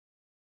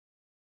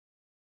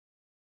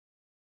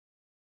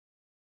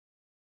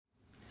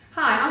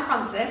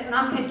Francis, and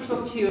I'm here to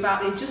talk to you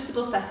about the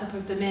adjustable setup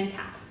of the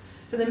Meerkat.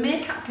 So the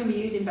Meerkat can be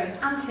used in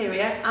both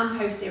anterior and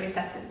posterior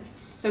settings.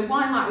 So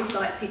why might we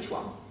select each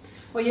one?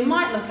 Well, you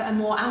might look at a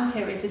more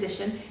anterior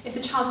position if the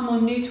child's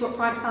more new to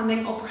upright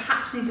standing or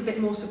perhaps needs a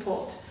bit more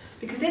support.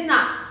 Because in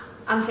that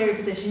anterior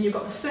position, you've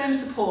got the firm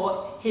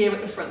support here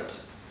at the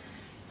front.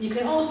 You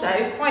can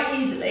also quite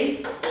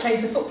easily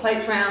change the foot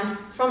plates round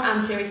from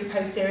anterior to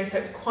posterior, so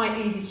it's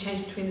quite easy to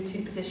change between the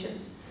two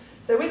positions.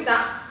 So with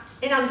that,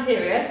 in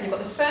anterior, you've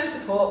got this firm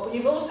support, but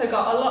you've also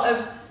got a lot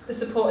of the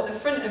support at the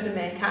front of the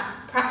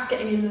Meerkat, perhaps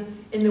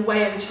getting in the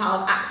way of the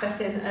child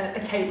accessing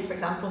a table, for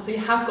example, so you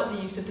have got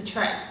the use of the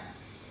tray.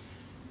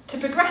 To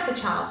progress the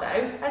child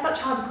though, as that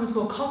child becomes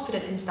more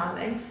confident in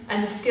standing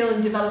and the skill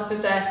and development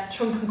of their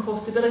trunk and core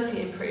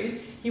stability improves,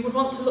 you would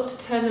want to look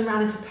to turn them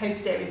around into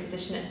posterior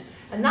positioning.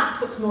 And that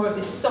puts more of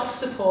this soft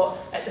support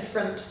at the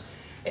front.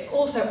 It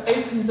also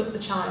opens up the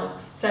child,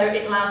 so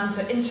it allows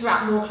them to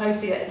interact more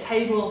closely at a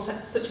table,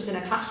 such as in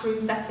a classroom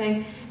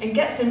setting, and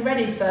gets them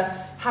ready for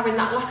having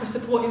that lack of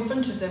support in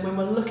front of them when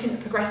we're looking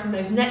at progressing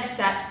those next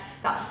steps,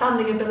 that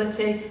standing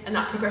ability and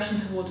that progression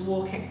towards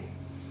walking.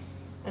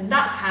 And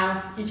that's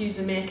how you'd use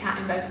the Meerkat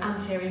in both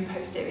anterior and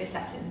posterior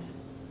settings.